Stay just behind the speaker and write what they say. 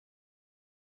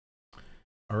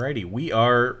Alrighty, we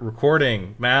are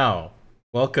recording now.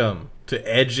 Welcome to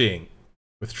Edging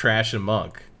with Trash and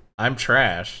Monk. I'm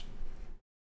Trash.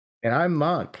 And I'm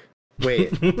Monk.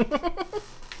 Wait.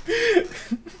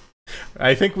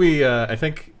 I think we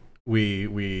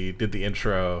did the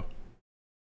intro.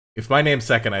 If my name's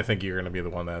second, I think you're going to be the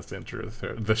one that has to intro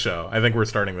the show. I think we're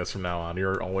starting this from now on.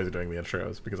 You're always doing the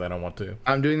intros because I don't want to.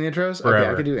 I'm doing the intros? Forever.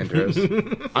 Okay, I can do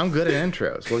intros. I'm good at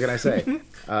intros. What can I say?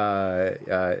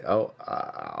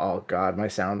 Oh God, my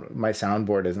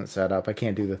soundboard isn't set up. I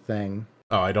can't do the thing.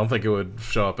 Oh, I don't think it would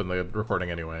show up in the recording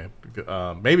anyway.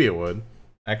 Maybe it would.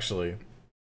 Actually,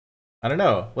 I don't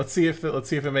know. Let's see if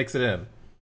it makes it in.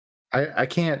 I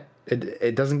can't.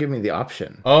 It doesn't give me the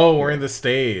option. Oh, we're in the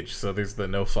stage, so there's the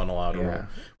no fun allowed rule. Yeah.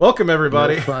 Welcome,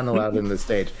 everybody. No fun allowed in the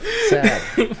stage. Sad.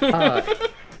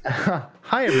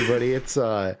 Hi, everybody. It's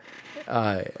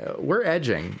we're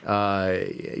edging.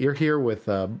 You're here with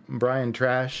Brian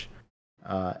Trash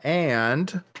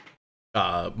and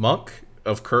Monk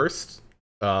of Cursed,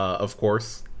 of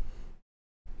course.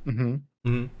 And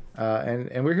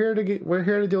we're here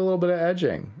to do a little bit of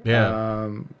edging. Yeah.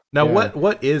 Now,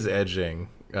 what is edging?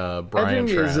 Brian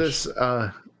edging Trash.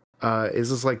 Is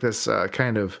this like this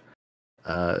kind of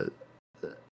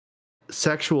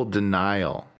sexual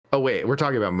denial? Oh wait, we're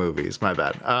talking about movies. My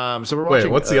bad. So we're watching.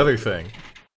 Wait, what's the other thing?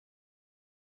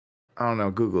 I don't know.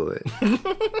 Google it. Google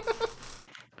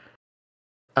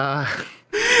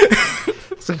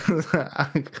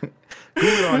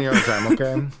it on your own time,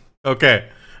 okay? Okay,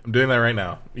 I'm doing that right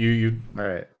now. You. All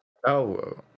right.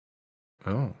 Oh.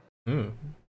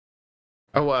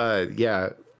 Yeah.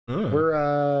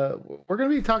 We're gonna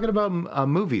be talking about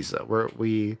movies though.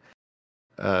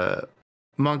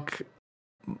 Monk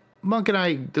and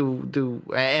I do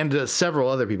and several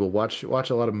other people watch a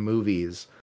lot of movies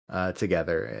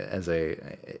together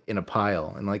in a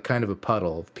pile and like kind of a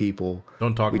puddle of people.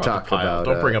 Don't talk about the pile.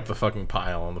 Don't bring up the fucking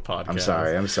pile on the podcast. I'm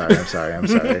sorry. I'm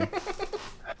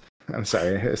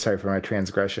sorry. Sorry for my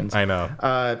transgressions. I know.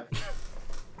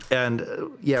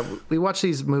 Yeah, we watch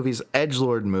these movies,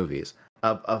 edgelord movies,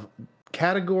 a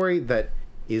category that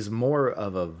is more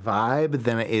of a vibe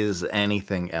than it is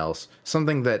anything else.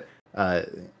 Something that,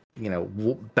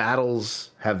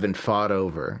 battles have been fought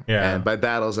over. Yeah. And by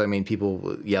battles, I mean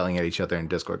people yelling at each other in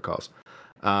Discord calls.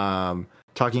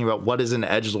 Talking about what is an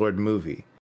edgelord movie.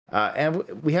 And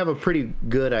we have a pretty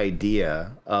good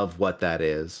idea of what that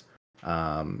is.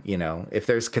 If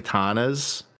there's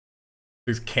katanas...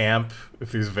 There's camp,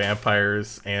 if there's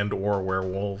vampires and or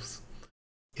werewolves.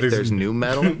 If there's new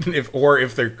metal?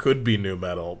 if there could be new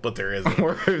metal, but there isn't.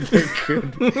 Or if there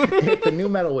could. If the new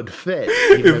metal would fit,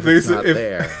 even if it's not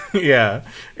there. Yeah.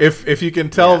 If you can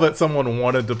tell that someone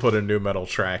wanted to put a new metal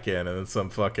track in and then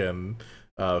some fucking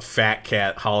fat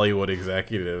cat Hollywood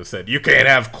executive said, you can't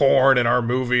have corn in our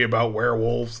movie about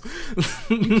werewolves.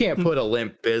 You can't put a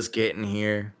Limp Bizkit in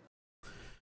here.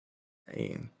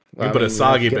 You put a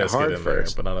soggy biscuit in there,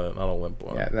 but not a limp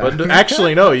one. Yeah, but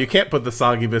actually, no, you can't put the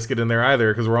soggy biscuit in there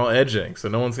either because we're all edging, so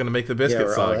no one's gonna make the biscuit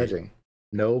we're soggy. All edging.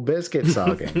 No biscuit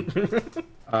sogging.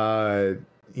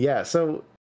 So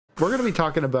we're gonna be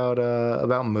talking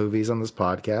about movies on this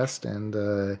podcast, and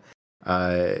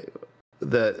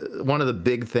one of the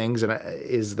big things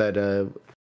is that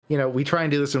we try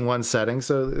and do this in one setting,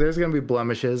 so there's gonna be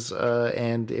blemishes,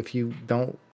 and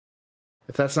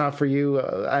if that's not for you,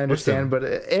 I understand, but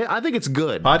I think it's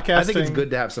good. I think it's good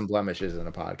to have some blemishes in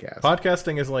a podcast.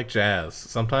 Podcasting is like jazz.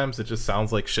 Sometimes it just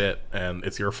sounds like shit, and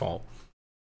it's your fault.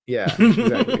 Yeah,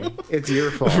 exactly. It's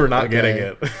your fault for not getting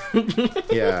it.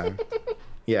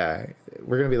 Yeah.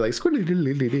 We're gonna be like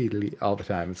all the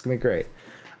time. It's gonna be great.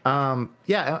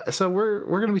 So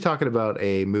we're gonna be talking about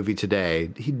a movie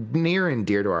today, near and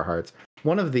dear to our hearts.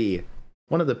 One of the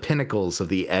pinnacles of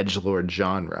the edgelord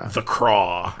genre. The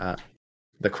Caw.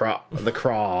 The Craw.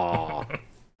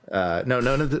 No,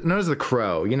 it's The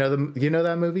Crow. You know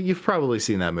that movie? You've probably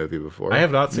seen that movie before. I have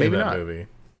not seen that movie.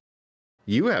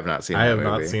 You have not seen that movie.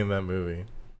 I have not seen that movie.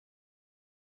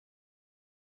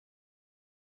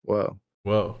 Whoa.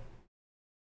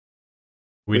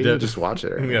 We didn't just watch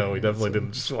it. Yeah, we definitely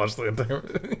didn't just watch the entire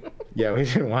movie. Yeah, we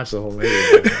didn't watch the whole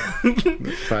movie.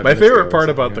 My favorite part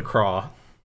about The Caw.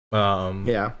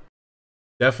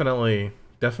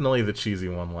 Definitely the cheesy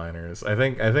one-liners. I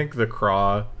think The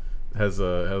Caw has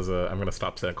a I'm gonna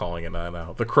stop calling it that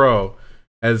now. The Crow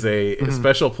has a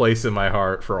special place in my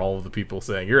heart for all of the people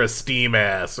saying you're a steam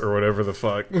ass or whatever the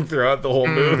fuck throughout the whole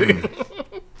movie.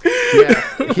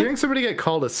 Yeah, hearing somebody get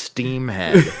called a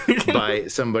steamhead by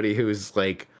somebody who's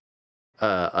like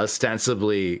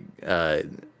ostensibly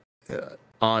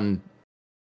on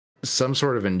some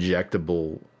sort of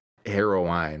injectable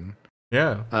heroine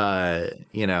Yeah.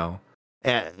 You know,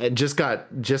 and just got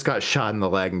shot in the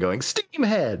leg and going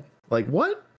steamhead. Like,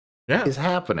 what is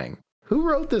happening? Who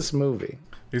wrote this movie?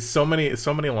 There's so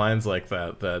many lines like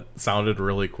that sounded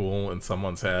really cool in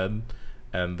someone's head,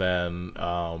 and then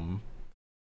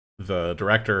the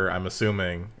director, I'm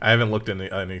assuming, I haven't looked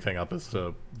into anything up as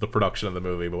to the production of the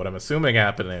movie, but what I'm assuming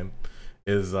happening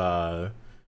is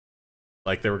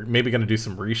like they were maybe going to do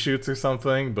some reshoots or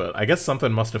something, but I guess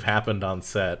something must have happened on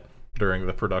set during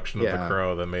the production of The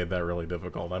Crow that made that really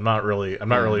difficult. I'm not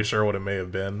really sure what it may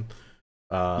have been.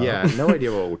 No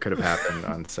idea what could have happened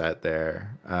on set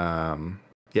there.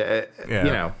 You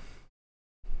know.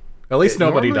 At least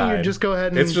nobody died. You just go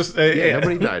ahead and it's just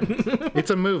nobody died. It's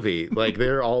a movie. Like,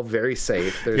 they're all very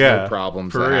safe. There's no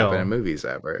problems that happen in movies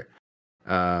ever.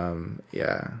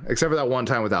 Except for that one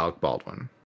time with Alec Baldwin.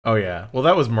 Oh yeah. Well,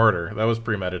 that was murder. That was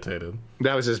premeditated.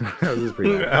 That was just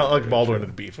premeditated. Alec Baldwin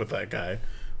had beef with that guy.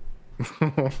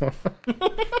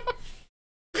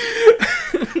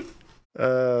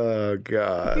 Oh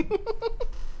god.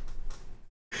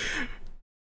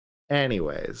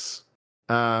 Anyways,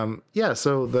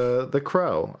 so the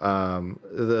Crow,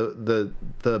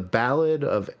 the ballad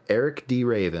of Eric D.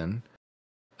 Raven,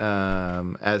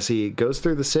 as he goes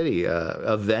through the city,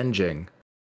 avenging,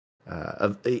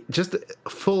 just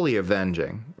fully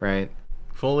avenging, right?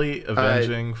 Fully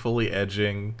avenging, fully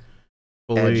edging,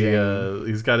 fully.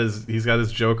 He's got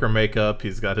his Joker makeup.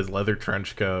 He's got his leather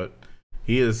trench coat.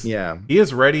 He is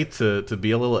ready to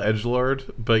be a little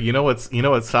edgelord, but you know what's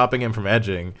stopping him from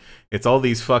edging? It's all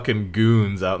these fucking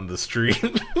goons out in the street.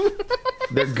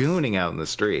 They're gooning out in the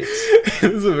streets.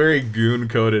 This is a very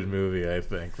goon-coded movie, I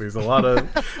think. There's a lot of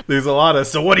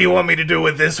so what do you want me to do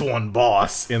with this one,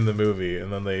 boss, in the movie,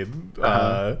 and then they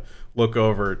look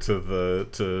over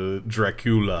to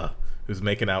Dracula, who's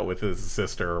making out with his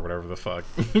sister or whatever the fuck.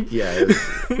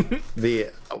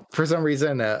 For some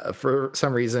reason,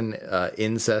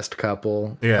 incest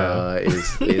couple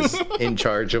is in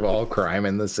charge of all crime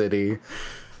in the city,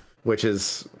 which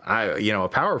is a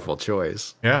powerful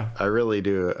choice. Yeah, I really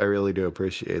do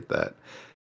appreciate that.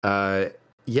 And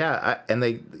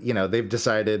they've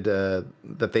decided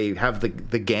that they have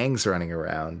the gangs running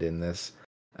around in this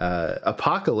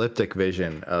apocalyptic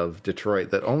vision of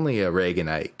Detroit that only a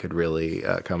Reaganite could really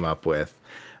come up with.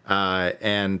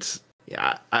 And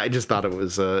I just thought it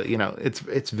was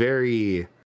it's very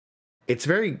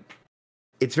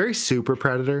Super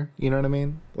Predator, you know what I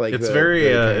mean? Like, it's very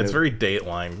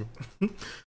Dateline.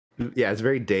 Yeah, it's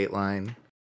very Dateline.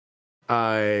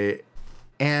 And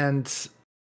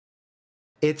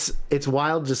it's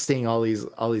wild just seeing all these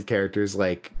characters,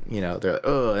 like, they're like,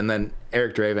 oh, and then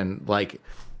Eric Draven, like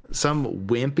some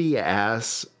wimpy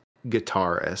ass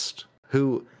guitarist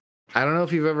who, I don't know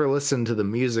if you've ever listened to the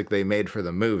music they made for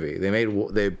the movie.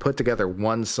 They put together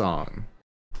one song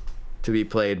to be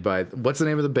played by, what's the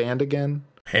name of the band again?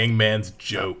 Hangman's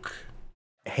Joke.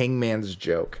 Hangman's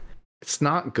Joke. It's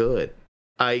not good.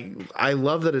 I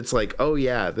love that it's like, oh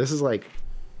yeah, this is like,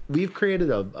 we've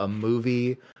created a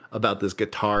movie about this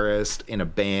guitarist in a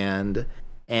band,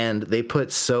 and they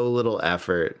put so little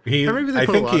effort. Or maybe they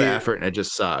put a lot of effort and it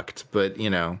just sucked, but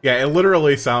Yeah, it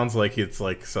literally sounds like it's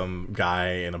like some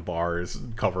guy in a bar's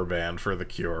cover band for The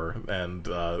Cure, and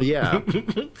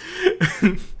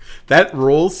that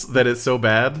rules that it's so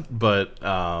bad, but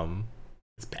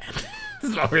it's bad.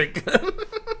 It's not very good.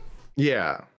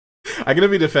 Yeah. I'm gonna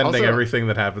be defending everything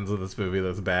that happens in this movie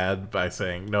that's bad by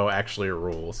saying no, actually it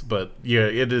rules. But yeah,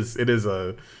 it is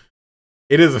a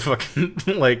fucking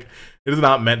like, it is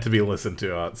not meant to be listened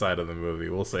to outside of the movie.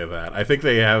 We'll say that. I think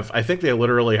they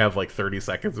literally have like 30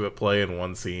 seconds of it play in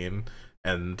one scene,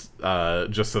 and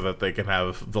just so that they can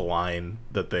have the line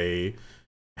that they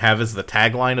have as the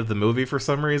tagline of the movie for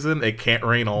some reason. It can't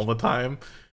rain all the time,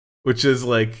 which is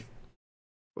like,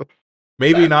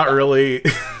 maybe not really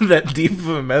that deep of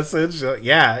a message.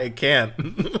 Yeah, it can't.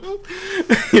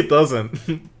 It doesn't.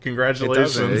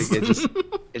 Congratulations.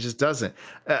 It just doesn't.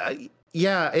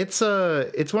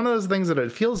 It's one of those things that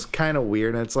it feels kind of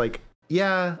weird, and it's like,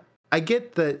 yeah, I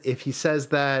get that if he says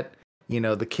that,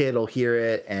 the kid will hear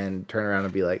it and turn around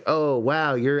and be like, oh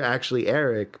wow, you're actually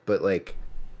Eric, but like,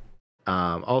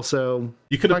 also,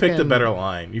 you could have picked a better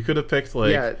line. You could have picked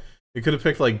like,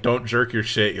 don't jerk your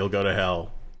shit, you'll go to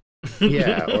hell.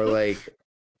 Yeah,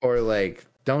 or like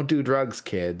don't do drugs,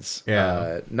 kids.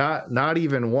 Yeah. Not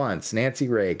even once. Nancy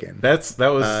Reagan. That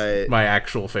was my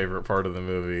actual favorite part of the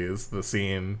movie, is the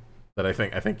scene that I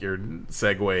think you're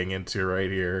segueing into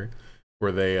right here,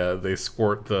 where they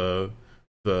squirt the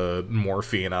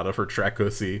morphine out of her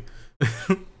Tracosi.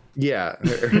 Yeah,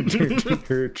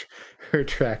 her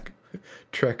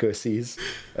Trekosies.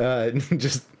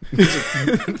 Just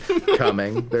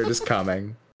coming. They're just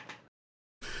coming.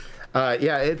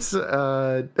 Yeah, it's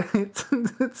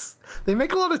they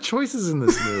make a lot of choices in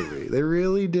this movie. They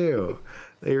really do.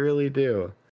 They really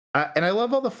do. And I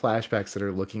love all the flashbacks that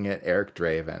are looking at Eric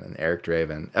Draven and Eric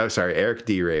Draven. Oh, sorry, Eric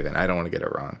D. Raven. I don't want to get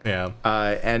it wrong. Yeah.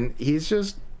 And he's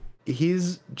just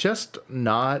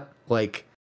not like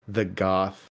the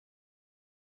goth.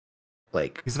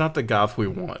 Like, he's not the goth we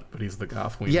want, but he's the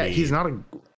goth we need. Yeah, he's not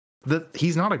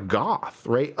a goth,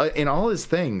 right? In all his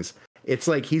things, it's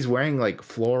like he's wearing like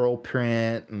floral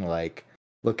print and like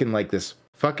looking like this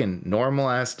fucking normal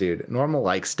ass dude, normal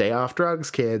like stay off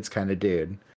drugs kids kind of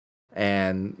dude.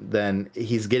 And then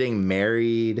he's getting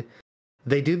married.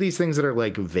 They do these things that are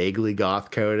like vaguely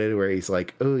goth coded, where he's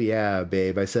like, "Oh yeah,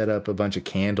 babe, I set up a bunch of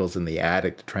candles in the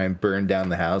attic to try and burn down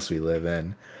the house we live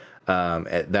in.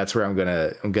 That's where I'm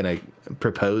gonna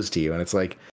propose to you." And it's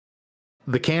like,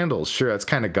 the candles, sure, that's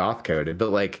kind of goth coded, but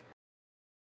like,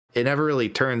 it never really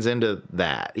turns into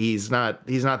that. He's not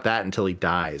that until he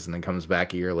dies, and then comes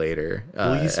back a year later.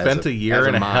 Well, he spent a year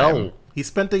in hell. He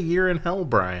spent a year in hell,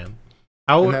 Brian.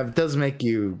 And that does make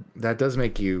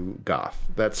you goth.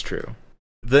 That's true.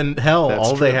 Then hell, that's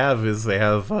all true.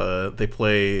 They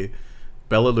play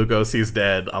Bela Lugosi's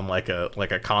Dead on like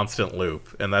a constant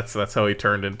loop, and that's how he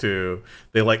turned into.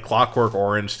 They like Clockwork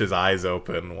Oranged his eyes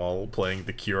open while playing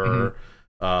The Cure,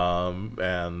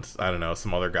 and I don't know,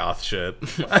 some other goth shit.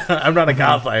 I'm not a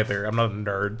goth either. I'm not a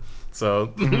nerd,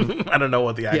 so I don't know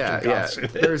what the actual goth shit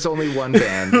is. There's only one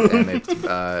band, and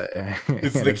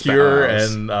it's The Cure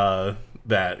and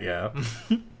that, yeah.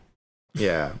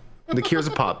 Yeah, The Cure's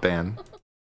a pop band.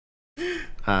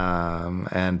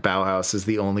 And Bauhaus is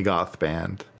the only goth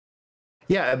band.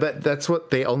 Yeah, but that's what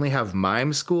they only have.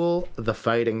 Mime School, The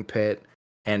Fighting Pit,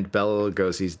 and Bela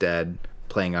Lugosi's Dead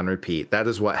playing on repeat. That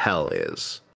is what hell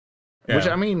is. Yeah. Which,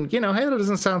 I mean, hey, that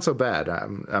doesn't sound so bad.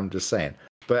 I'm just saying.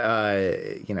 But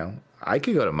I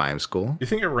could go to Mime School. You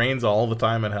think it rains all the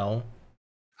time in hell?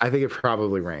 I think it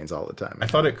probably rains all the time. I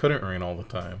thought it couldn't rain all the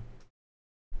time.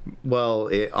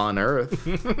 Well, on Earth.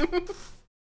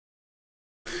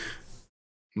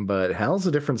 But hell's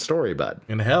a different story, bud.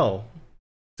 In hell,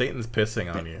 Satan's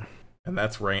pissing on you. And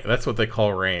that's rain. That's what they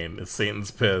call rain, is Satan's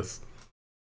piss.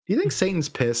 Do you think Satan's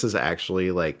piss is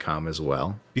actually like cum as well?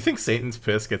 Do you think Satan's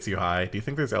piss gets you high? Do you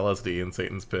think there's LSD in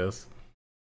Satan's piss?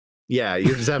 Yeah,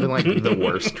 you're just having like the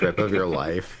worst trip of your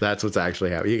life. That's what's actually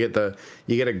happening.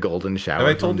 You get a golden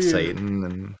shower from Satan.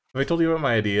 And have I told you about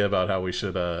my idea about how we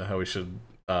should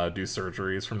do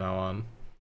surgeries from now on?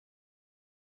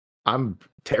 I'm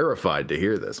terrified to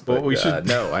hear this, but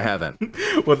no, I haven't.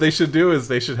 What they should do is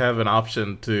they should have an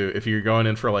option to, if you're going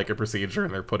in for like a procedure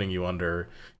and they're putting you under,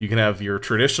 you can have your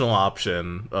traditional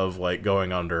option of like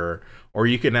going under, or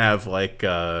you can have like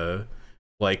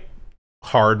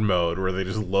hard mode where they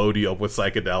just load you up with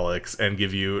psychedelics and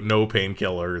give you no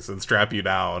painkillers and strap you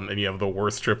down, and you have the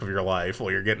worst trip of your life while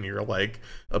you're getting your like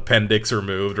appendix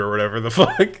removed or whatever the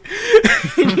fuck.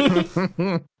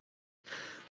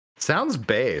 Sounds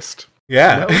based.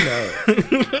 Yeah.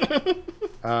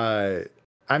 No.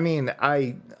 I mean,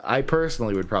 I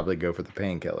personally would probably go for the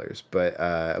painkillers,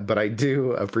 but I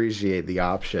do appreciate the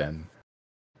option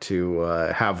to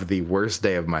have the worst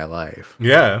day of my life.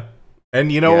 Yeah.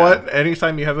 And you know what?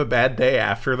 Anytime you have a bad day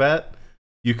after that,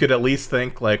 you could at least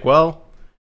think like, well,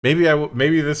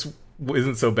 maybe this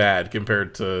isn't so bad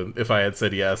compared to if I had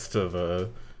said yes to the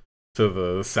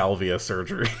salvia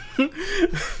surgery.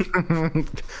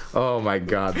 Oh my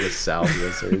god, the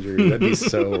salvia surgery. That'd be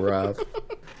so rough.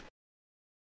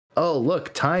 Oh,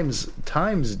 look, time's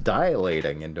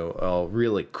dilating into a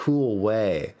really cool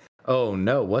way. Oh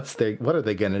no, what are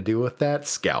they gonna do with that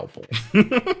scalpel?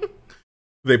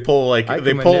 They pull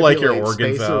your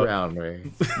organs out around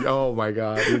me. Oh my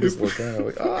god, you just look at it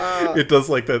like, ah. It does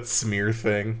like that smear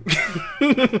thing.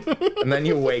 And then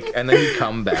you wake, and then you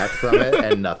come back from it,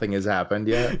 and nothing has happened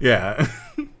yet. Yeah.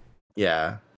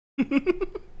 Yeah.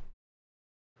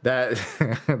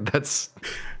 That's.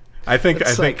 I think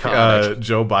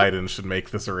Joe Biden should make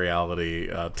this a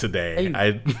reality today.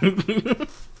 Hey,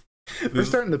 we're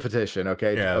starting the petition,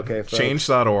 okay? Yeah. Okay. Folks.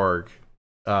 Change.org.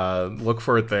 Look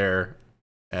for it there.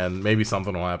 And maybe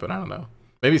something will happen. I don't know.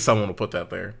 Maybe someone will put that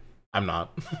there. I'm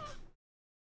not.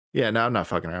 Yeah, no, I'm not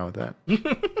fucking around with that.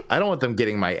 I don't want them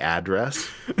getting my address.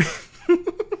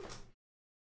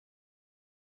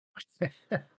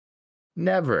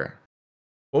 Never.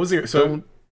 What was your... So,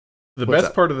 the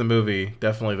best part of the movie,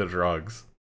 definitely the drugs.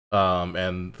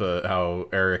 And how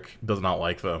Eric does not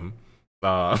like them.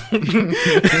 How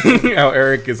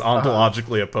Eric is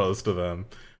ontologically opposed to them.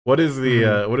 what is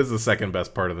the second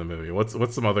best part of the movie?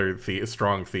 What's some other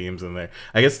strong themes in there?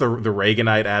 I guess the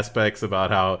Reaganite aspects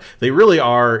about how they really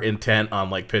are intent on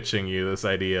like pitching you this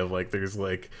idea of like there's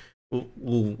like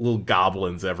little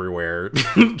goblins everywhere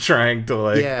trying to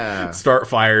like start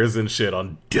fires and shit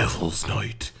on Devil's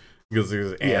Night because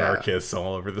there's anarchists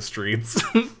all over the streets.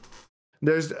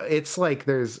 It's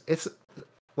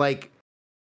like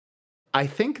I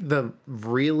think the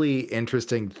really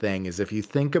interesting thing is if you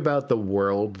think about the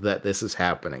world that this is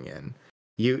happening in,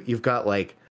 you've got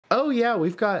like, oh yeah,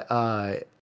 we've got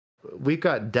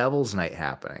Devil's Night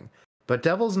happening, but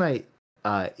Devil's Night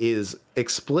is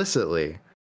explicitly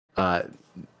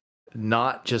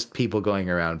not just people going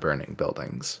around burning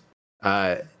buildings.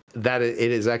 That it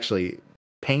is actually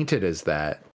painted as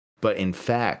that, but in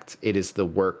fact, it is the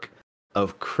work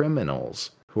of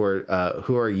criminals who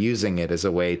are using it as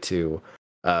a way to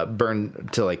burn,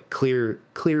 to like clear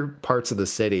parts of the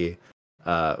city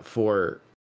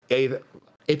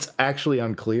it's actually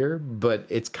unclear, but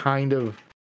it's kind of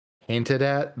hinted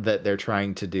at that they're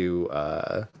trying to do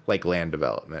like land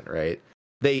development, right?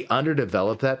 They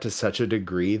underdevelop that to such a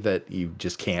degree that you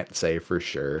just can't say for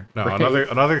sure. No, right?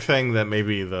 another thing that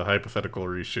maybe the hypothetical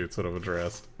reshoots would have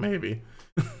addressed. Maybe,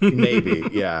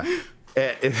 yeah.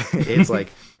 It's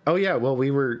like, oh yeah, well we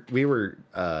were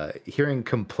hearing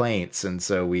complaints, and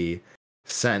so we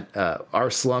sent our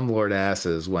slumlord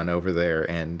asses went over there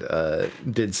and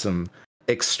did some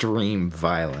extreme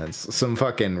violence, some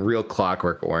fucking real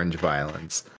Clockwork Orange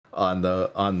violence on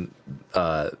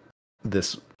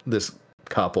this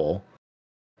couple,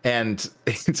 and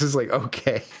it's just like,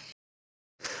 okay,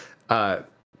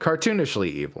 cartoonishly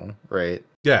evil, right?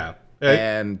 Yeah.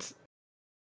 And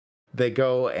they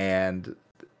go and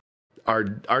are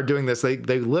doing this. They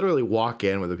literally walk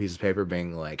in with a piece of paper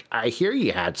being like, I hear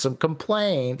you had some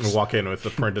complaints. They walk in with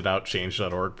the printed out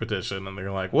change.org petition, and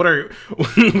they're like,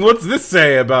 what's this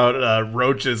say about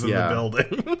roaches in the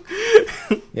building?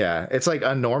 Yeah, it's like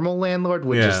a normal landlord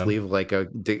would just leave like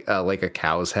a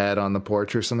cow's head on the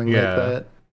porch or something like that.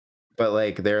 But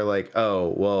like they're like,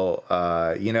 oh well,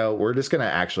 we're just gonna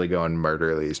actually go and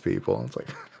murder these people. It's like,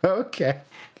 okay.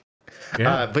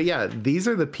 But yeah, these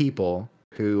are the people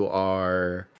who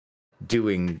are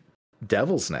doing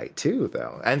Devil's Night too,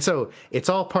 though, and so it's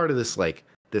all part of this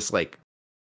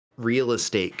real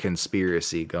estate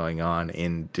conspiracy going on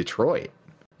in Detroit,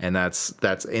 and that's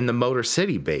in the Motor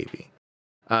City, baby.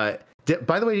 By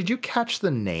the way, did you catch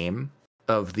the name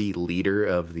of the leader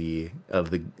of the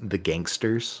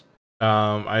gangsters?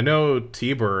 I know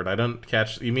T-Bird. I don't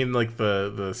catch. You mean like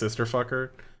the sister fucker?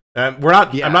 We're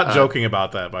not. I'm not joking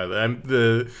about that. By the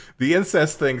way, the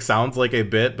incest thing sounds like a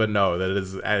bit, but no, that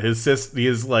is his sister. He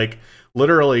is like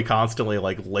literally constantly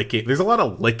like licking. There's a lot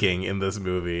of licking in this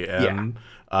movie, and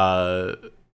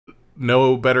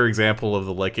no better example of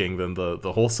the licking than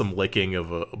the wholesome licking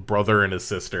of a brother and his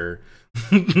sister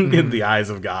in the eyes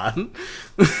of God.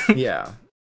 Yeah.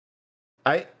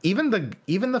 Even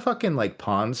the fucking like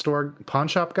pawn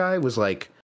shop guy was like,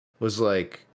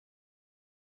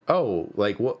 oh,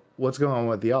 like what's going on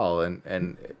with y'all?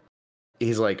 And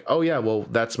he's like, oh yeah, well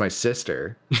that's my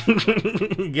sister.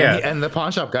 And the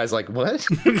pawn shop guy's like, what?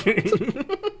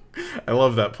 I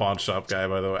love that pawn shop guy,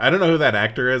 by the way. I don't know who that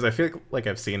actor is. I feel like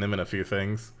I've seen him in a few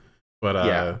things,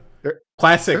 but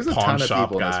classic pawn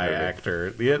shop guy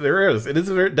actor. Yeah, there is. It is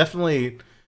definitely.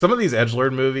 Some of these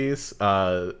edgelord movies,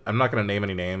 I'm not going to name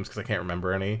any names because I can't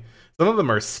remember any. Some of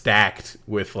them are stacked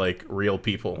with like real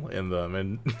people in them,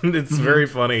 and it's very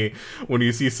funny when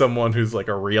you see someone who's like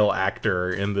a real actor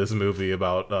in this movie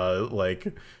about like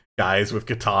guys with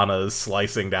katanas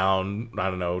slicing down,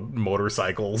 I don't know,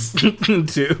 motorcycles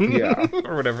too,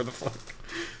 or whatever the fuck.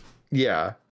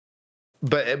 Yeah,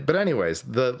 but anyways,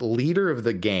 the leader of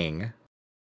the gang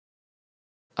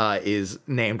is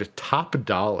named Top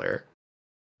Dollar.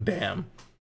 Damn.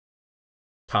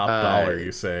 Top Dollar,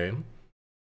 you say?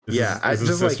 Is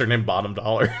his sister named Bottom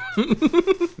Dollar?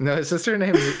 No, his sister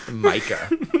named Micah.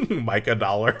 Micah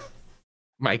Dollar.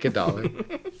 Micah Dollar.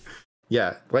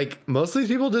 Yeah, like most of these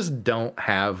people just don't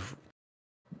have.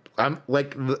 I'm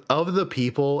like of the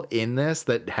people in this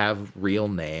that have real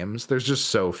names. There's just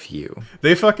so few.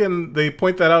 They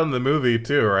point that out in the movie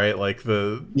too, right? Like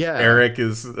Eric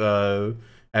is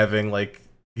having like.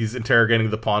 He's interrogating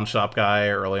the pawn shop guy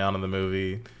early on in the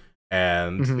movie,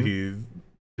 and he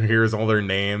hears all their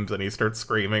names, and he starts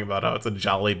screaming about how it's a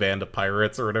jolly band of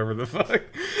pirates or whatever the fuck.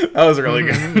 That was really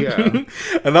good. Yeah.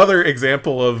 Another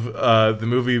example of the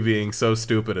movie being so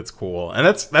stupid it's cool, and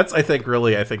that's I think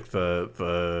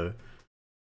the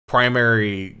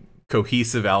primary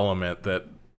cohesive element that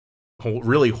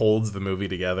really holds the movie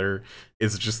together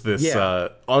is just this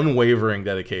unwavering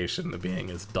dedication to being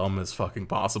as dumb as fucking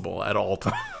possible at all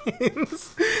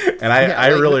times. And I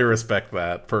really respect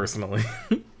that personally.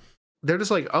 They're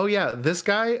just like, oh yeah, this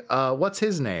guy, what's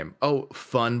his name? Oh,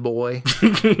 Fun Boy.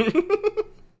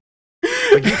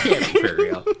 Like, you can't be for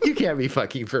real. You can't be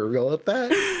fucking for real at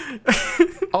that.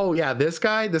 Oh yeah, this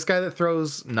guy that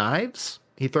throws knives.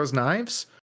 He throws knives.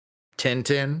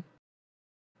 Tintin.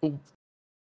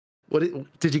 What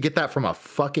did you get that from a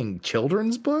fucking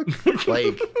children's book?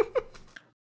 Like,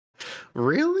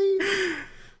 really?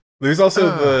 There's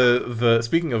also the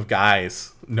speaking of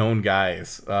guys, known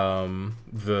guys,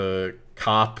 the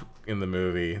cop in the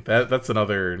movie. That's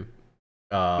another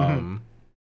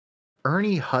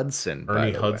Ernie Hudson.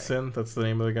 Ernie Hudson, that's the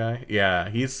name of the guy. Yeah,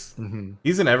 he's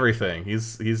in everything.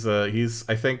 He's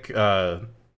I think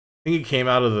he came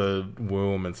out of the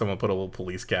womb and someone put a little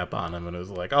police cap on him and it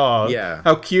was like, oh yeah,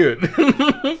 how cute.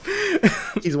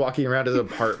 He's walking around his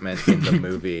apartment in the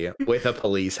movie with a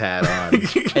police hat on.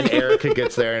 And Erica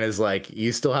gets there and is like,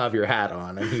 you still have your hat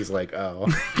on. And he's like, oh,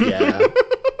 yeah.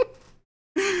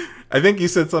 I think you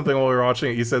said something while we were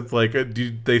watching it. You said, like,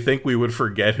 do they think we would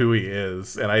forget who he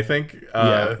is? And I think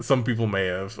some people may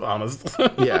have, honestly.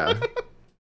 Yeah.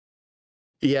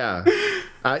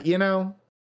 You know,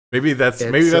 maybe that's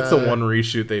the one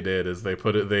reshoot they did is they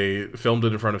filmed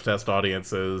it in front of test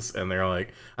audiences and they're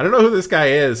like, I don't know who this guy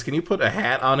is. Can you put a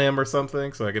hat on him or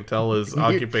something so I can tell his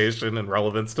occupation and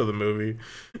relevance to the movie?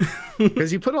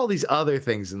 Because you put all these other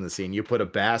things in the scene. You put a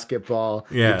basketball,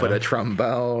 you put a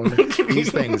trombone,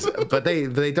 these things, but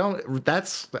they don't.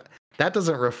 That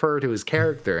doesn't refer to his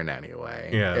character in any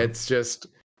way. Yeah, it's just.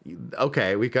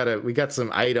 Okay, we got some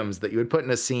items that you would put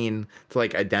in a scene to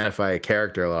like identify a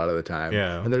character a lot of the time.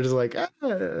 Yeah, and they're just like,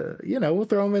 we'll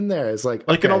throw them in there. It's like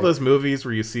in all those movies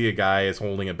where you see a guy is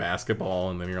holding a basketball,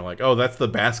 and then you're like, oh, that's the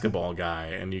basketball guy,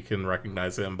 and you can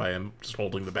recognize him by him just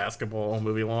holding the basketball all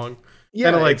movie long. Yeah,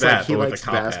 kind of like that. Like he likes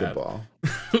basketball.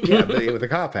 Yeah, but with a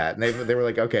cop hat, and they were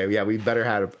like, okay, yeah, we better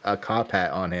have a cop hat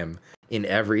on him in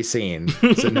every scene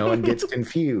so no one gets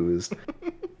confused.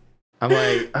 I'm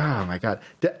like, oh my god!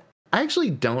 I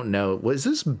actually don't know. Was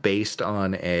this based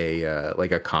on a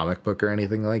like a comic book or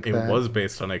anything like that? It was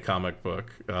based on a comic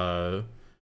book.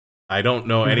 I don't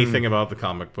know anything about the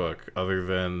comic book other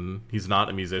than he's not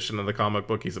a musician in the comic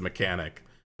book. He's a mechanic,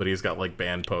 but he's got like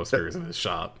band posters in his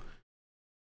shop.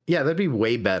 Yeah, that'd be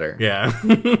way better. Yeah.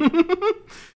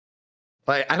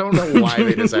 Like, I don't know why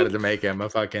they decided to make him a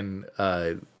fucking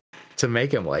to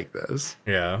make him like this.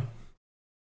 Yeah.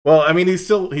 Well, I mean, he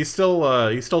still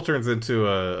turns into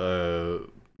a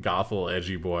gothel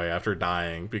edgy boy after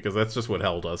dying because that's just what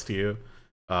hell does to you.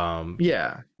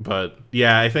 Yeah. But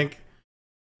yeah, I think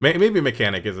maybe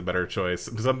mechanic is a better choice.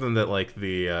 Something that like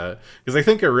because I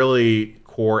think a really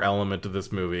core element of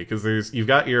this movie because you've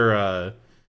got your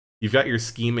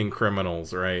scheming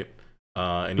criminals, right?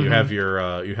 And you have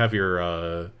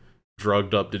your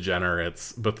drugged up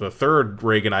degenerates, but the third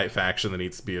Reaganite faction that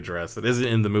needs to be addressed that isn't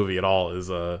in the movie at all is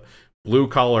a blue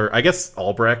collar. I guess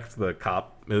Albrecht, the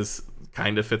cop, is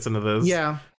kind of fits into this.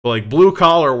 Yeah, but like blue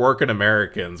collar working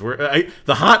Americans.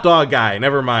 The hot dog guy.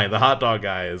 Never mind. The hot dog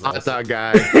guy is dog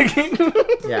guy.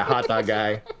 Yeah, hot dog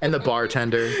guy and the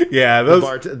bartender. Yeah,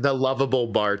 the lovable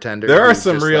bartender. There are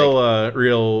some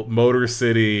real Motor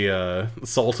City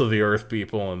salt of the earth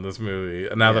people in this movie.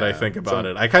 And now that I think about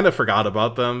it, I kind of forgot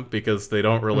about them because they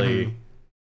don't really.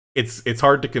 It's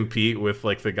hard to compete with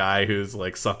like the guy who's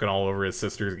like sucking all over his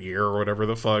sister's ear or whatever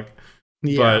the fuck.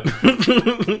 Yeah.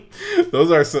 But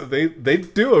those are they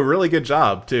do a really good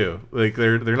job too. Like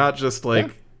they're not just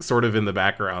like sort of in the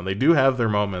background. They do have their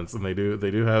moments and they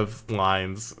do have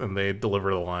lines and they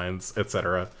deliver the lines,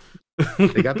 etc.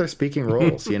 They got their speaking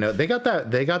roles, you know. They got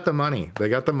the money. They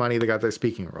got their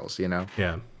speaking roles, you know.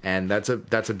 Yeah. And that's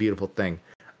a beautiful thing.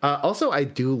 Also, I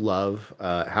do love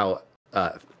how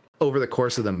over the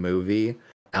course of the movie,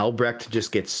 Albrecht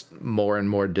just gets more and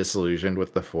more disillusioned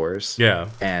with the Force. Yeah.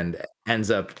 And ends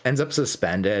up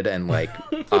suspended and like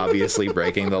obviously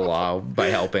breaking the law by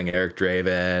helping Eric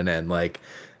Draven and like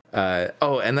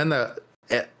and then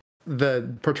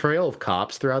the portrayal of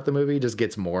cops throughout the movie just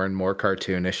gets more and more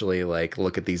cartoonishly like,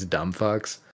 look at these dumb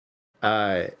fucks.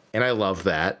 And I love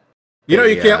that. You know,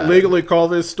 you can't legally call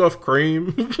this stuff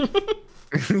cream.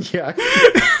 Yeah.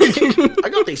 I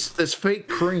got this fake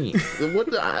cream.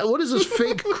 What is this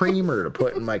fake creamer to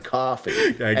put in my coffee?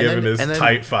 Yeah, given his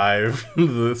Type 5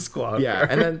 the squad. Yeah,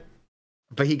 car.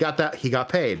 But he got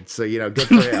paid, so you know, good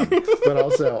for him. But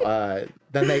also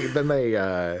then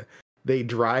they they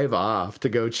drive off to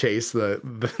go chase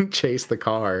chase the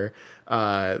car,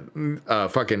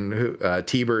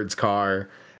 T-Bird's car,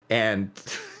 and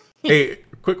Hey,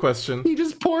 quick question. he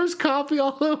just pours coffee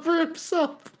all over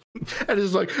himself, and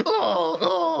is like,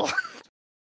 oh.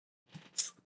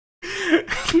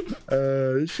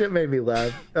 Shit made me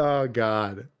laugh. Oh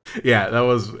god. Yeah, that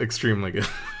was extremely good.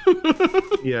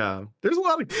 Yeah, there's a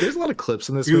lot of clips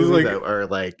in this movie that are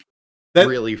like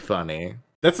really funny.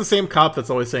 That's the same cop that's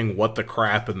always saying "what the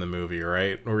crap" in the movie,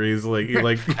 right? Where he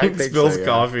spills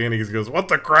coffee and he goes "what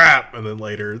the crap," and then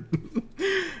later,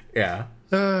 yeah.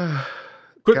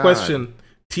 Quick question: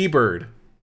 T-Bird.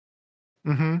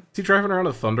 Mm-hmm. Is he driving around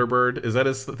a Thunderbird? Is that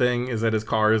his thing? Is that his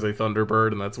car is a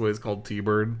Thunderbird, and that's why he's called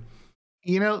T-Bird?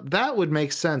 You know, that would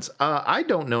make sense. I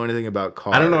don't know anything about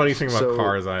cars. I don't know anything about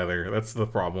cars either. That's the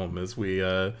problem. Is we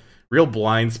real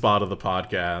blind spot of the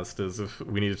podcast is if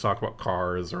we need to talk about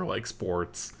cars or like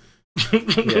sports.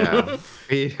 Yeah,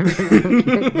 we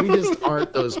just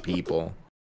aren't those people,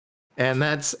 and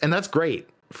that's great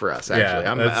for us. Actually,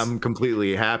 yeah, I'm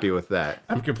completely happy with that.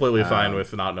 I'm completely fine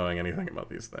with not knowing anything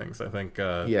about these things. I think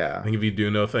I think if you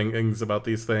do know things about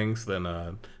these things, then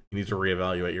you need to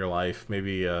reevaluate your life.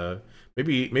 Maybe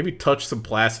touch some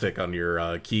plastic on your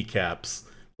keycaps a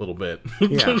little bit.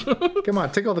 Yeah, come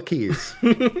on, tickle the keys.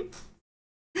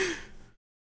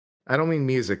 I don't mean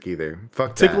music either.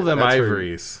 Fuck that. Tickle them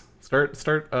ivories. Start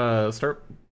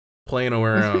playing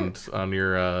around on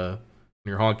your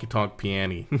honky tonk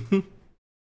piano.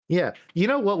 Yeah, you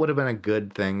know what would have been a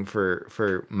good thing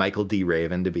for Michael D.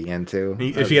 Raven to be into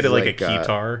if he had like a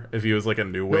guitar, if he was like a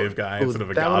new wave guy instead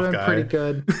of a goth guy. Pretty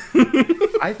good.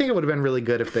 I think it would have been really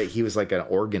good if he was like an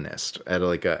organist at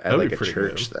a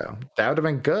church good. Though. That would have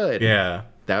been good. Yeah,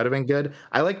 that would have been good.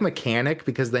 I like mechanic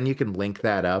because then you can link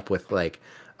that up with like,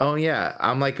 oh yeah,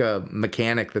 I'm like a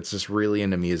mechanic that's just really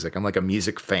into music. I'm like a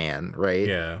music fan, right?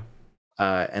 Yeah.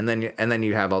 And then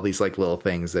you have all these like little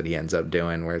things that he ends up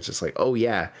doing where it's just like, oh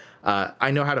yeah, I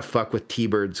know how to fuck with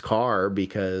T-Bird's car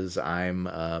because I'm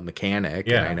a mechanic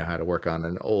and I know how to work on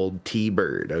an old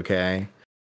T-Bird. Okay,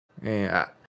 yeah,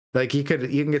 like you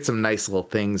can get some nice little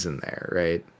things in there,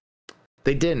 right?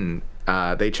 They didn't.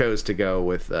 They chose to go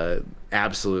with a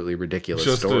absolutely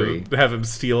ridiculous story. To have him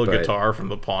steal a guitar from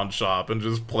the pawn shop and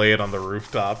just play it on the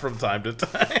rooftop from time to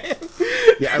time.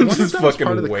 Yeah, I wonder if that was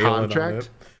part of the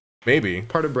contract. Maybe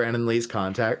part of Brandon Lee's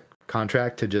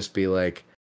contract to just be like,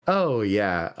 oh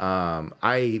yeah,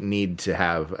 I need to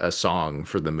have a song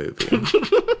for the movie.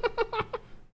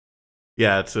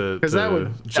 Yeah, to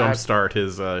jumpstart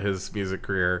his music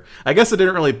career. I guess it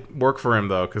didn't really work for him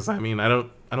though, because I mean, I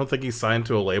don't think he's signed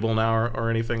to a label now or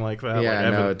anything like that. Yeah,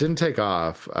 like, no, it didn't take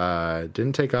off.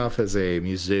 Didn't take off as a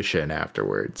musician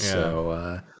afterwards. Yeah. So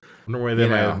I wonder why they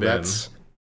might have been.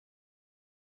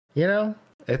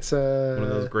 It's one of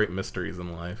those great mysteries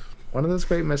in life. One of those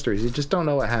great mysteries. You just don't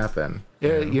know what happened.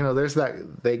 Yeah. There's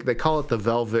that they call it the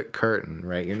velvet curtain,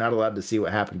 right? You're not allowed to see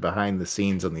what happened behind the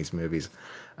scenes on these movies.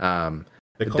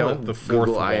 They call it the fourth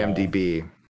Google wall. IMDb.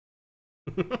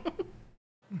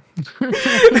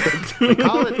 They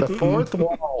call it the fourth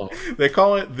wall. They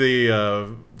call it the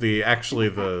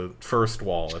first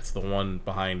wall. It's the one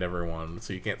behind everyone,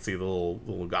 so you can't see the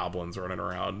little goblins running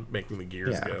around making the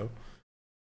gears go.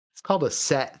 It's called a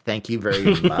set. Thank you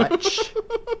very much.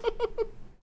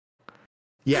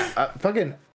 Yeah,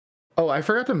 fucking. Oh, I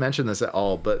forgot to mention this at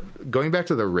all, but going back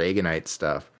to the Reaganite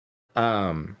stuff,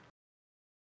 the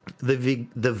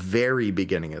very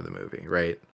beginning of the movie,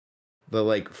 right? The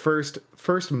like first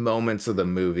moments of the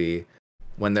movie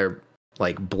when they're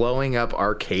like blowing up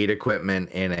arcade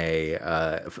equipment in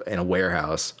a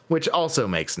warehouse, which also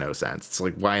makes no sense. It's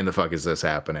like, why in the fuck is this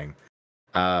happening?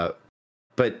 But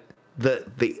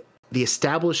the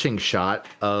establishing shot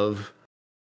of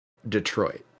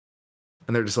Detroit,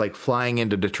 and they're just like flying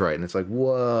into Detroit, and it's like,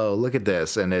 whoa, look at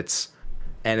this, and it's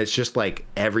just like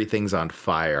everything's on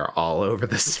fire all over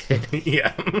the city.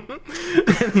 Yeah.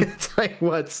 And it's like,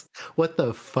 what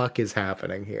the fuck is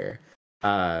happening here?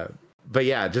 But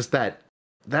yeah, just that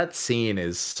scene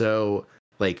is so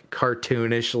like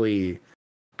cartoonishly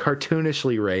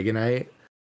Reaganite.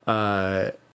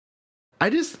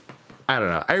 I don't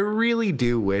know. I really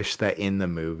do wish that in the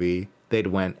movie they'd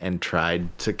went and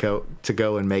tried to go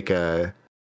and make an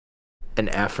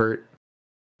effort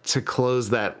to close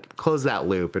that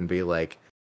loop and be like,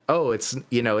 oh, it's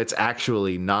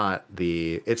actually not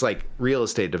it's like real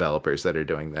estate developers that are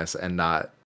doing this and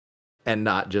not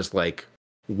just like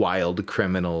wild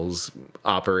criminals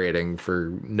operating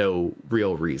for no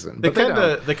real reason. They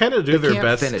kind of do their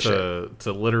best to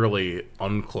literally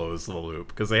unclose the loop,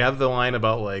 because they have the line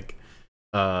about like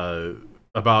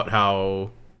about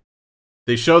how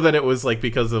they show that it was like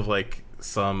because of like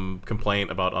some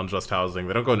complaint about unjust housing.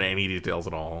 They don't go into any details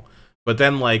at all. But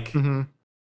then like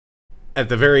at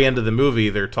the very end of the movie,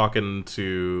 they're talking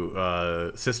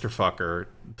to Sister Fucker,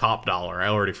 Top Dollar. I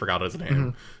already forgot his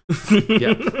name.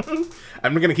 Yeah,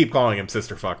 I'm gonna keep calling him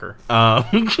Sister Fucker. no,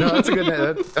 that's a good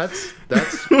name.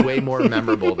 That's way more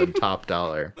memorable than Top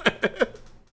Dollar.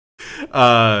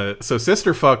 So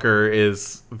Sister Fucker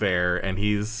is there, and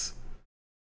he's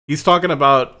talking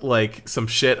about like some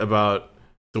shit about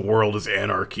the world is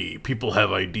anarchy. People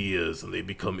have ideas and they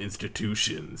become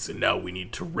institutions, and now we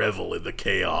need to revel in the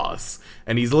chaos.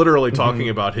 And he's literally talking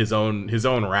about his own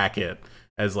racket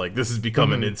as like, this has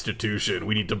become an institution.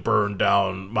 We need to burn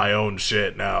down my own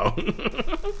shit now.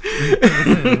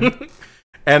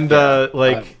 And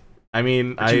I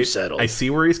mean, I see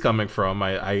where he's coming from.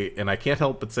 I can't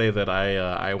help but say that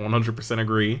I 100%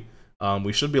 agree.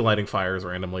 We should be lighting fires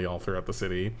randomly all throughout the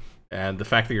city, and the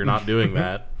fact that you're not doing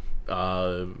that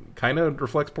kind of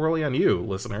reflects poorly on you,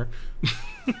 listener.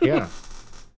 Yeah,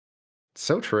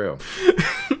 so true.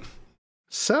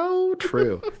 So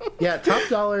true. Yeah, Top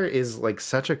Dollar is like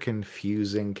such a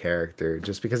confusing character,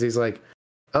 just because he's like,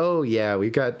 oh yeah, we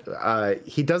got.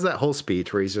 He does that whole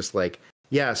speech where he's just like,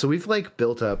 yeah, so we've like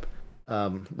built up.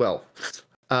 We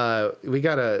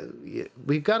gotta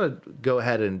go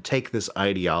ahead and take this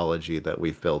ideology that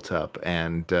we've built up,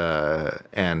 and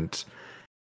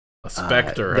a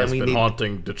specter has been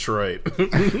haunting Detroit.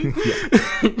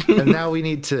 And now we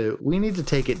need to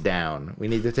take it down. We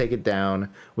need to take it down.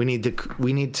 We need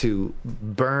to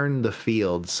burn the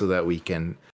field so that we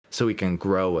can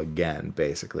grow again,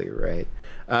 basically, right?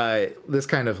 This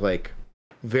kind of like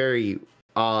very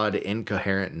odd,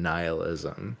 incoherent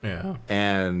nihilism. Yeah.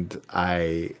 And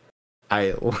I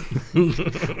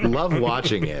love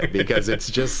watching it because it's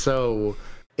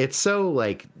so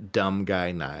like dumb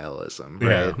guy nihilism,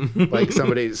 right? Yeah. Like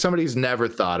somebody's never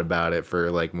thought about it for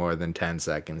like more than 10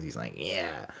 seconds. He's like,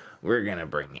 yeah, we're gonna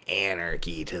bring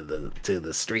anarchy to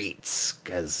the streets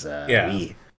because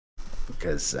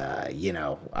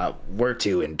we're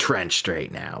too entrenched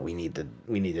right now. We need to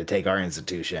take our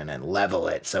institution and level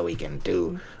it so we can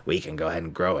go ahead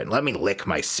and grow it. And let me lick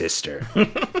my sister.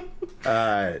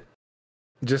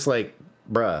 Just like,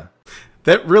 bruh.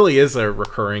 That really is a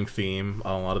recurring theme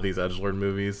on a lot of these edgelord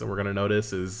movies that we're going to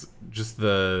notice, is just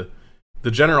the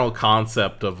general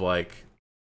concept of like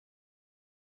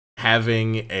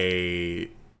having a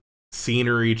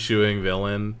scenery chewing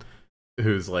villain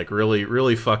who's like really,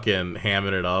 really fucking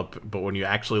hamming it up, but when you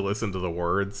actually listen to the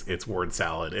words, it's word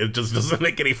salad. It just doesn't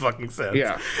make any fucking sense.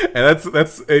 Yeah. And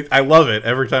that's I love it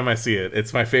every time I see it.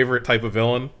 It's my favorite type of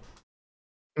villain.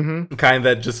 Mm-hmm. Kind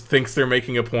that just thinks they're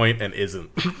making a point and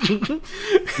isn't.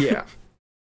 Yeah.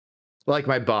 Like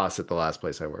my boss at the last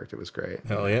place I worked. It was great.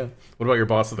 Hell yeah. What about your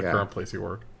boss at the current place you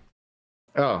work?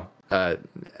 Oh,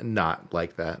 not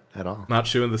like that at all. Not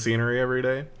chewing the scenery every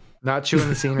day? Not chewing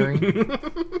the scenery.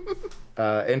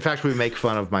 In fact, we make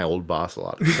fun of my old boss a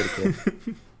lot. It's pretty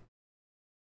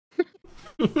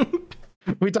cool.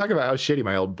 We talk about how shitty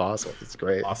my old boss was. It's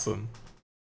great. Awesome.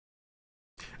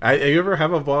 You ever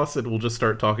have a boss that will just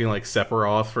start talking like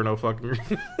Sephiroth for no fucking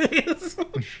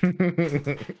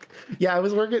reason? Yeah, I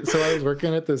was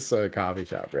working at this coffee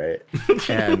shop, right?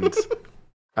 And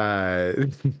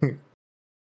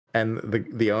and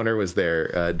the owner was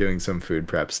there doing some food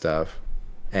prep stuff,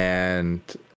 and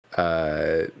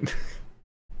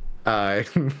I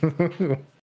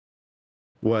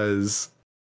was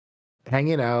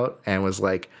hanging out and was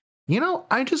like,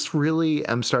 I just really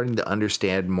am starting to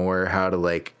understand more how to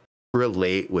like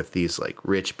relate with these like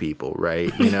rich people,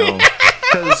 right?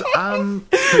 Because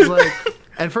like,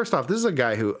 and first off, this is a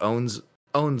guy who owns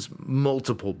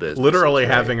multiple businesses. Literally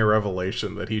right? having a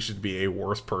revelation that he should be a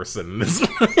worse person in his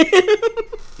life.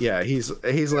 Yeah, he's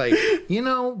like,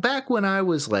 back when I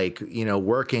was like,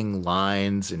 working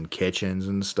lines and kitchens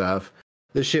and stuff,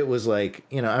 this shit was like,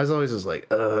 I was always just like,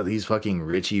 these fucking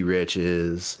Richie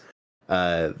Riches.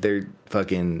 They're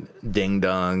fucking ding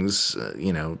dongs,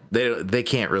 they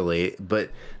can't relate. But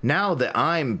now that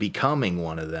I'm becoming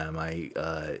one of them, I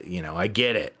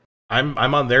get it. I'm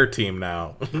on their team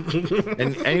now.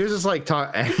 and he was just like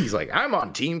he's like, I'm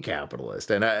on Team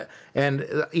Capitalist, and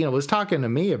was talking to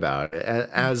me about it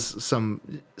as some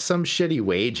shitty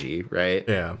wagey, right?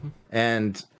 Yeah.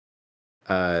 And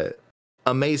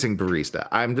amazing barista.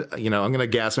 I'm gonna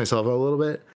gas myself a little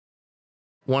bit.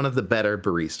 One of the better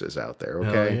baristas out there,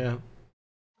 okay? Yeah.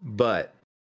 But,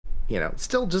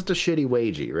 still just a shitty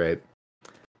wagey, right?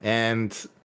 And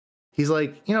he's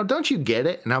like, don't you get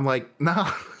it? And I'm like, no,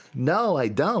 I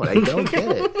don't. I don't get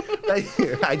it.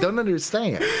 I don't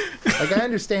understand. Like, I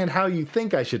understand how you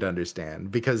think I should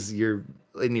understand because you're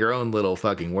in your own little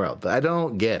fucking world, but I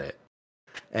don't get it.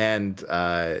 And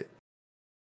but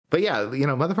yeah,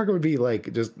 motherfucker would be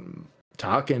like just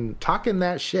talking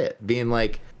that shit, being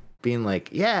like,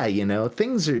 yeah,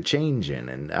 things are changing,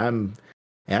 and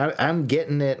I'm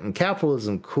getting it, and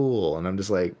capitalism cool, and I'm just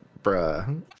like,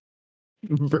 bruh.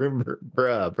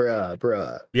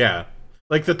 bruh. Yeah,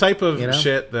 like the type of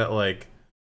shit that like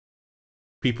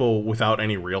people without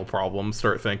any real problems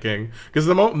start thinking, because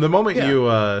the moment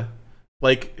you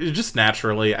like, just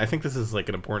naturally, I think this is like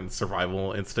an important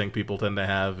survival instinct people tend to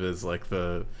have, is like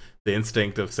the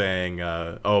instinct of saying,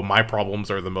 oh, my problems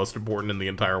are the most important in the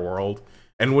entire world.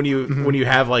 And when you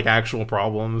have like actual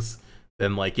problems,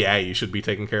 then like, yeah, you should be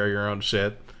taking care of your own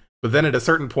shit. But then at a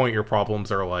certain point, your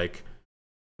problems are like,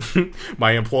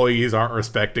 my employees aren't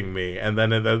respecting me, and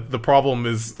then the problem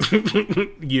is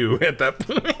you at that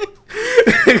point.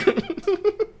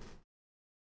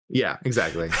 Yeah,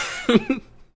 exactly.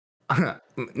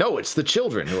 No, it's the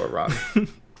children who are wrong.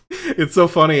 It's so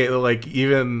funny, like,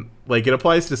 even like it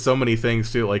applies to so many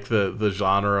things too, like the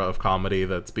genre of comedy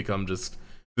that's become just,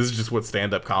 this is just what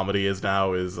stand-up comedy is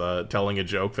now, is telling a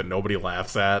joke that nobody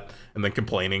laughs at and then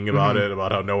complaining about it,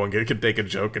 about how no one can take a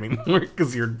joke anymore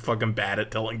because you're fucking bad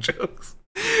at telling jokes.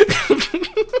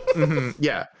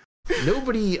 Yeah,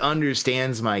 nobody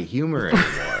understands my humor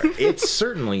anymore. It's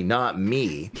certainly not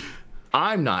me.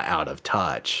 I'm not out of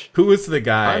touch. Who is the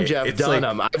guy? I'm Jeff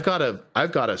Dunham. Like,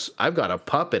 I've got a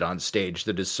puppet on stage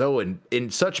that is so in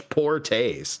such poor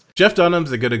taste. Jeff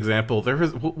Dunham's a good example.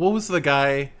 What was the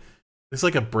guy? It's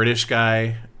like a British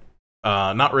guy,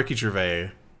 not Ricky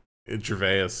Gervais,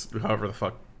 however the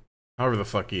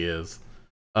fuck he is.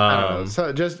 I don't know.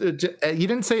 So just you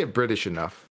didn't say it British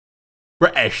enough.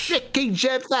 British. Ricky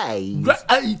Gervais.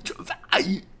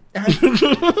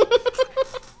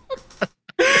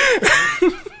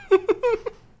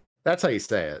 That's how you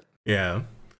say it. Yeah.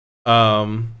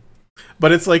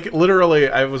 But it's like, literally,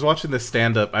 I was watching this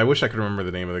stand-up. I wish I could remember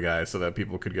the name of the guy so that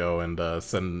people could go and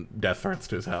send death threats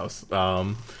to his house.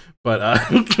 But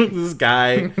this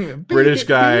guy, British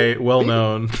guy,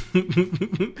 well-known.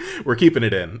 We're keeping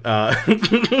it in.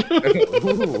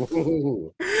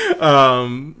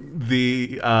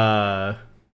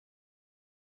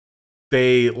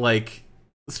 They, like,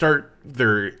 start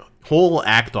their whole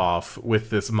act off with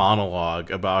this monologue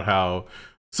about how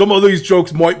some of these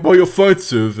jokes might be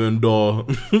offensive, and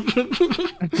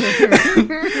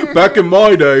back in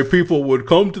my day, people would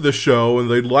come to the show and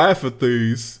they'd laugh at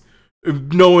these,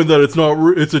 knowing that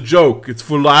it's a joke, it's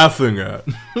for laughing at.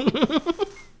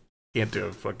 Can't do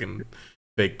a fucking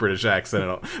fake British accent at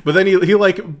all. But then he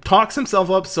like talks himself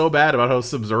up so bad about how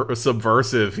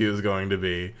subversive he was going to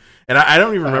be, and I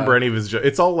don't even remember any of his jokes.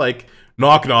 It's all like,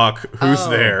 knock knock, who's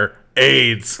there?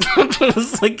 AIDS.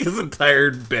 It's like his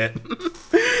entire bit.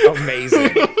 Amazing.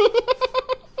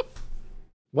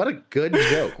 What a good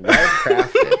joke. Well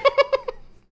crafted.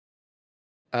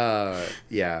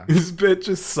 Yeah. His bit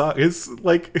just sucked.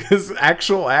 His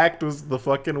actual act was the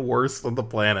fucking worst on the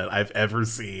planet I've ever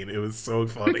seen. It was so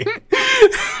funny.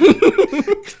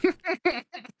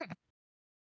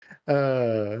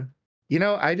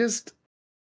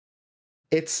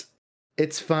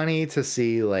 It's funny to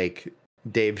see like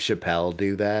Dave Chappelle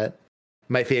do that.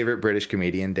 My favorite British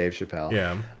comedian, Dave Chappelle.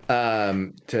 Yeah.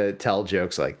 To tell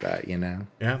jokes like that, Yeah.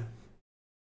 Yeah.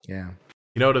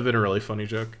 You know what would have been a really funny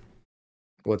joke?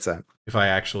 What's that? If I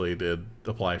actually did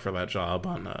apply for that job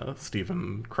on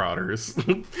Stephen Crowder's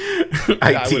ITT.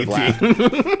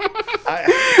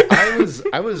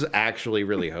 I was actually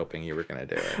really hoping you were gonna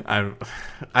do it.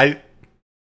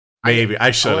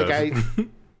 I should have.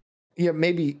 Yeah,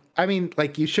 maybe. I mean,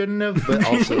 like, you shouldn't have, but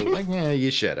also, like, yeah, you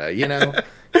should have.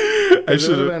 I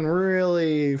should have been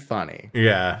really funny.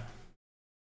 Yeah,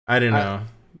 I didn't know.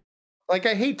 Like,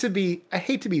 I hate to be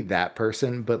that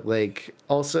person, but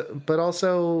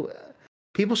also,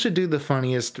 people should do the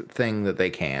funniest thing that they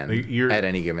can at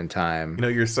any given time.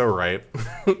 You're so right.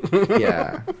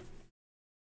 Yeah.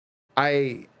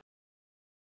 I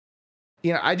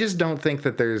just don't think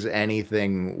that there's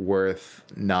anything worth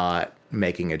not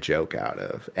making a joke out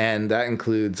of, and that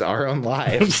includes our own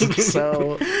lives.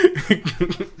 So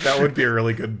that would be a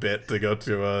really good bit to go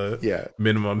to a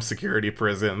minimum security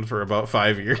prison for about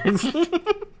 5 years.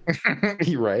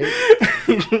 You're right.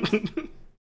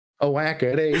 A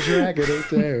whack-a-day,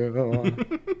 shack-a-day.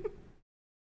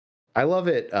 I love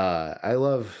it. I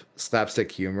love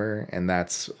slapstick humor, and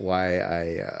that's why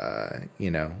I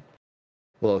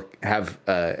will have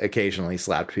occasionally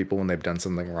slapped people when they've done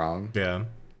something wrong. Yeah.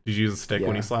 Did you use a stick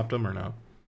when you slapped them or no?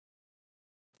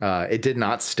 It did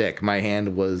not stick. My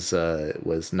hand was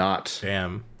not.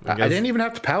 Damn. I didn't even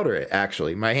have to powder it.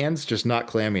 Actually, my hand's just not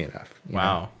clammy enough.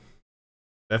 Wow. Know?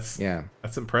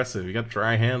 That's impressive. You got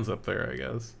dry hands up there, I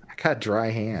guess. I got dry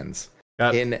hands.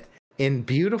 In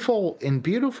beautiful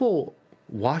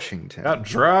Washington. Got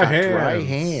dry hands. Dry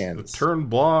hands. Turn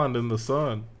blonde in the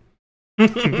sun.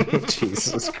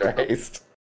 Jesus Christ.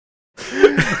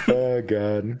 Oh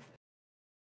God.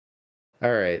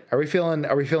 All right. Are we feeling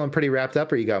pretty wrapped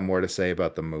up, or you got more to say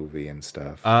about the movie and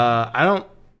stuff? I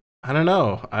don't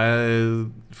know. I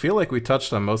feel like we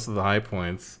touched on most of the high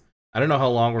points. I don't know how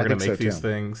long we're gonna make these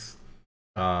things.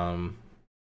 How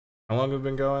long have we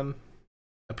been going?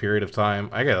 A period of time,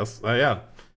 I guess. Yeah.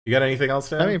 You got anything else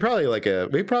to add? I mean, we've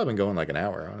probably been going like an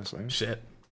hour, honestly. Shit.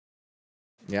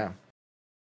 Yeah.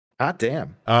 Hot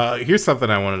damn. Here's something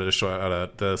I wanted to show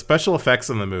out. The special effects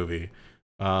in the movie.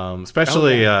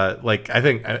 Especially like I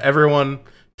think everyone,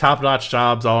 top-notch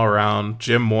jobs all around.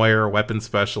 Jim Moyer, weapons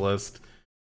specialist.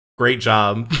 Great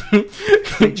job.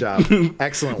 Great job.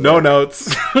 Excellent work. No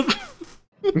notes.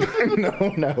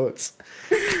 No notes.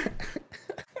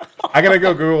 I gotta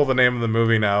go Google the name of the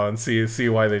movie now and see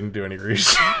why they didn't do any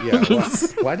reshoots.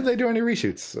 Yeah, why did they do any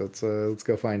reshoots? Let's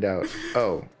go find out.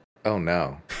 Oh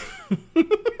no.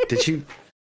 Did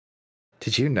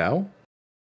you know?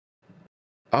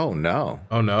 Oh no.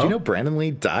 Oh no. Do you know Brandon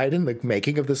Lee died in the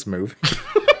making of this movie?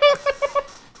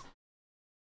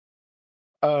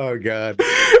 Oh God.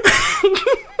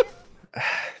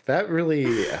 That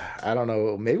really, I don't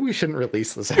know. Maybe we shouldn't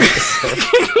release this episode.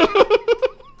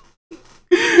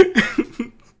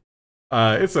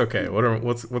 It's okay.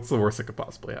 What's the worst that could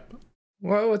possibly happen?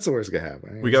 Well, what's the worst that could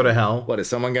happen? We go to hell. What, is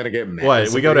someone gonna get mad? What?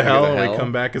 We go to hell and we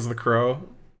come back as the Crow?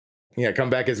 Yeah, come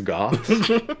back as Goth.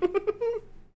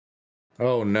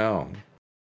 Oh no.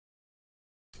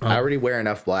 I already wear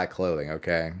enough black clothing,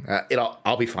 okay?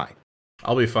 I'll be fine.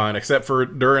 I'll be fine, except for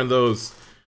during those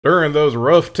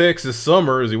rough Texas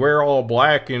summers, you wear all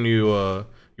black and you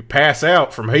pass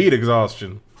out from heat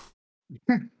exhaustion.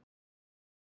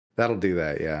 That'll do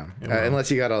that, yeah.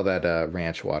 Unless you got all that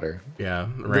ranch water. Yeah,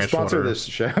 ranch sponsor water. This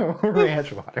show,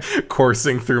 ranch water.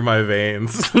 Coursing through my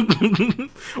veins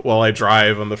while I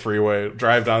drive on the freeway,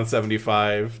 drive down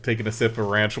 75, taking a sip of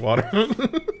ranch water.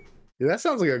 Yeah, that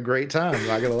sounds like a great time, I'm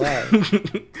not gonna lie.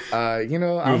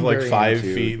 I'm like 5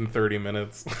 feet in 30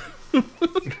 minutes.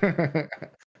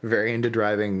 Very into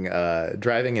driving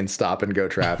in stop and go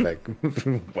traffic.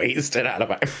 Wasted out of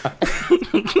my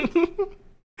mind.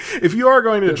 If you are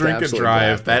going to drink and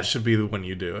drive, that should be when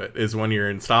you do it. Is when you're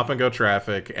in stop and go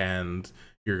traffic and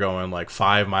you're going like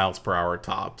 5 miles per hour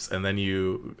tops, and then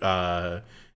you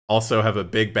also have a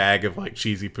big bag of like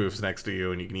cheesy poofs next to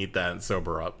you, and you can eat that and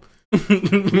sober up.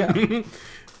 Yeah.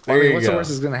 What's the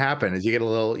worst is going to happen? Is you get a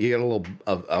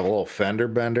little fender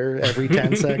bender every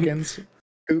 10 seconds.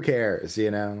 Who cares,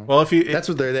 Well, that's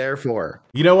what they're there for.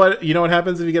 You know what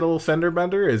happens if you get a little fender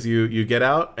bender is you get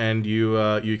out and you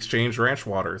exchange ranch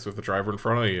waters with the driver in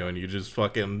front of you, and you just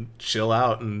fucking chill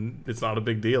out, and it's not a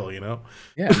big deal, Yeah,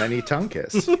 and then you tongue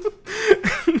kiss.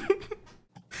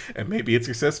 And maybe it's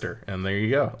your sister, and there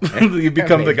you go. You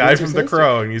become the guy from The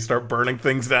Crow, and you start burning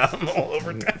things down all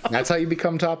over town. That's how you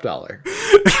become top dollar.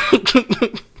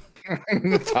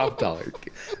 Top dollar,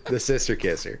 the sister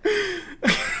kisser.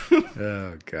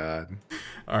 Oh God.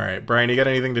 All right, Brian, you got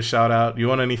anything to shout out? You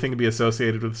want anything to be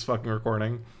associated with this fucking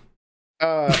recording?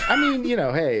 I mean,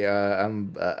 hey,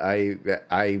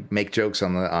 I make jokes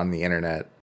on the internet.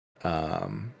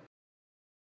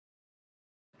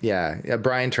 Yeah,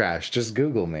 Brian Trash. Just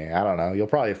Google me. I don't know. You'll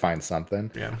probably find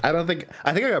something. Yeah. I think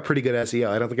I got pretty good SEO.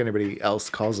 I don't think anybody else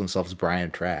calls themselves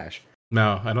Brian Trash.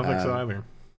 No, I don't think so either.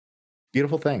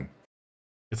 Beautiful thing.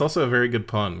 It's also a very good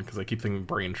pun because I keep thinking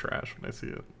brain trash when I see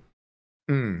it.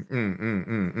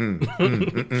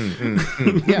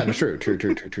 Yeah, true.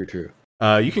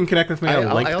 You can connect with me on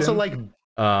LinkedIn. I also like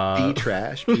B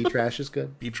Trash. B Trash is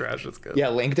good. B Trash is good. Yeah,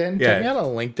 LinkedIn. Yeah. Check me out on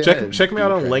LinkedIn. Check me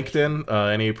out on LinkedIn.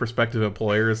 Any prospective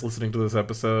employers listening to this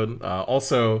episode.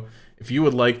 Also, if you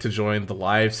would like to join the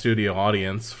live studio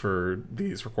audience for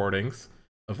these recordings,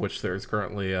 of which there is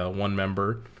currently one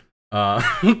member,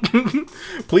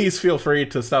 please feel free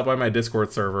to stop by my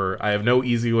Discord server. I have no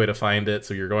easy way to find it,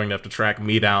 so you're going to have to track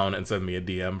me down and send me a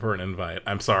DM for an invite.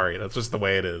 I'm sorry, that's just the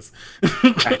way it is.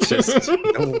 That's just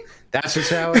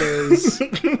how it is.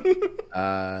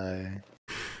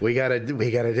 We got a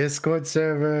Discord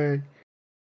server.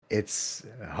 It's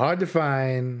hard to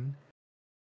find.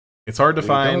 It's hard to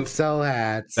find. Don't sell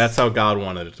hats. That's how God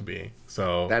wanted it to be.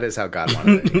 So that is how God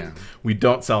wanted it. Yeah. We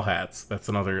don't sell hats. That's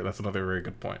another very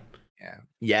good point. Yeah.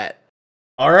 Yet.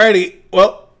 Alrighty.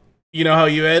 Well, You know how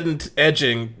you end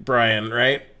edging, Brian,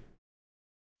 right?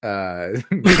 Just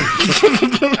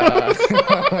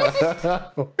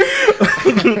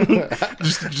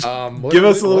give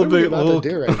us a little bit,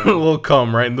 little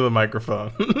cum right into the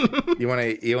microphone. You want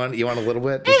a little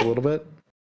bit, just a little bit.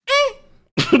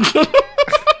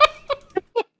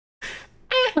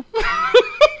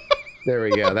 There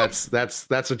we go. That's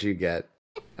what you get.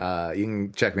 You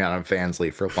can check me out on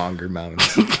Fansly for longer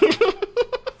moans.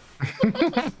 All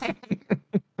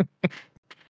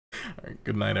right,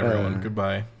 good night, everyone.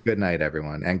 Goodbye. Good night,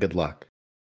 everyone, and good luck.